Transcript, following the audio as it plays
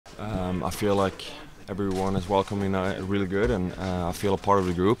I feel like everyone is welcoming really good, and I feel a part of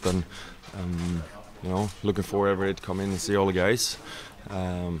the group, and looking forward every day to come in and see all the guys.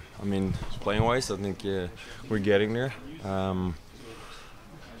 Playing wise, I think we're getting there. From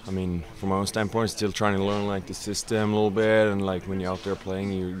my own standpoint, still trying to learn like the system a little bit, and like when you're out there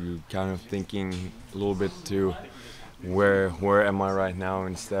playing, you kind of thinking a little bit to where am I right now,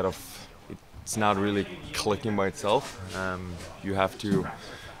 instead of it's not really clicking by itself. You have to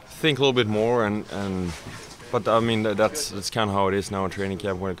think a little bit more, but that's kind of how it is now in training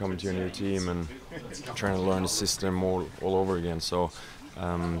camp when it comes to a new team and trying to learn the system all over again. So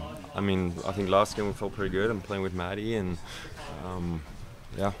I think last game we felt pretty good and playing with Maddie, and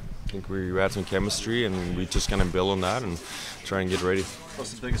I think we had some chemistry, and we're just gonna build on that and try and get ready.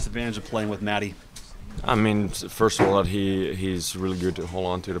 What's the biggest advantage of playing with Maddie? First of all, that he's really good to hold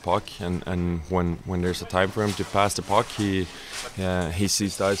on to the puck, and when there's a time for him to pass the puck, he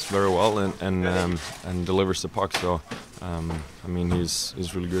sees the ice very well and delivers the puck. So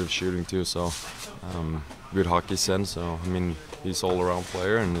he's really good at shooting too. So good hockey sense. So he's all around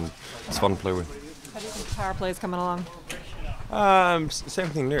player, and it's fun to play with. How do you think the power play is coming along? Same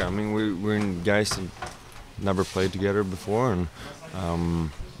thing there. We're in guys that never played together before, and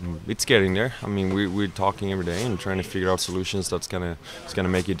it's getting there. We're talking every day and trying to figure out solutions it's gonna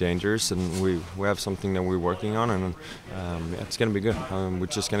make it dangerous, and we have something that we're working on, and it's gonna be good. We're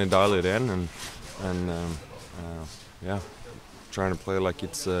just gonna dial it in and trying to play like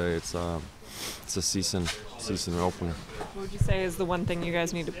it's a season opener. What would you say is the one thing you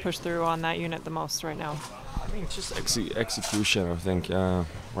guys need to push through on that unit the most right now? Just execution. I think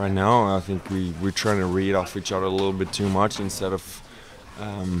right now, I think we're trying to read off each other a little bit too much instead of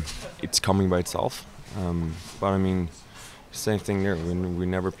it's coming by itself. Same thing there. We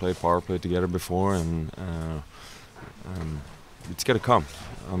never played power play together before, and it's gonna come.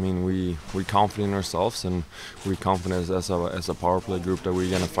 We're confident in ourselves, and we're confident as a power play group that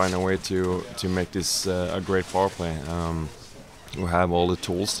we're gonna find a way to make this a great power play. We have all the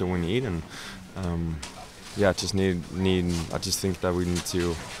tools that we need, and I just think that we need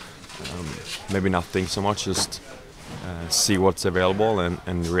to maybe not think so much, just see what's available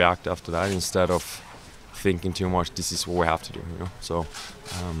and react after that, instead of thinking too much. This is what we have to do, So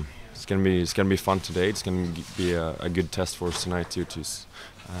it's gonna be fun today. It's gonna be a good test for us tonight too,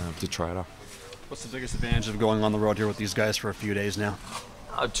 to try it out. What's the biggest advantage of going on the road here with these guys for a few days now?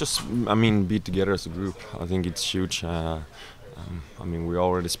 Be together as a group. I think it's huge. We're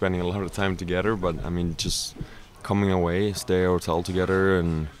already spending a lot of time together, but just coming away, stay at a hotel together,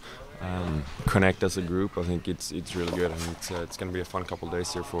 and connect as a group. I think it's really good, and it's going to be a fun couple of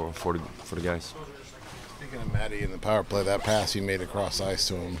days here for the guys. Speaking of Maddie and the power play, that pass you made across ice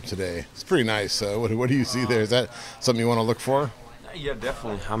to him today, it's pretty nice. What do you see there? Is that something you want to look for? Yeah,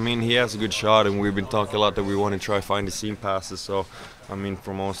 definitely. He has a good shot, and we've been talking a lot that we want to try find the seam passes. So,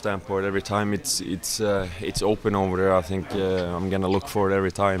 from our standpoint, every time it's open over there, I think I'm gonna look for it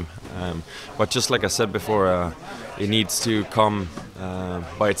every time. But just like I said before, it needs to come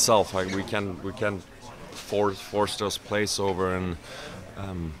by itself. We can't force those plays over. And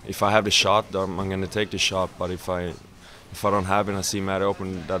if I have the shot, I'm gonna take the shot. But if I don't have it, and I see Matt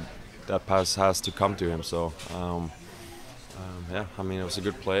open, that pass has to come to him. So. It was a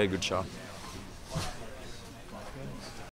good play, a good shot.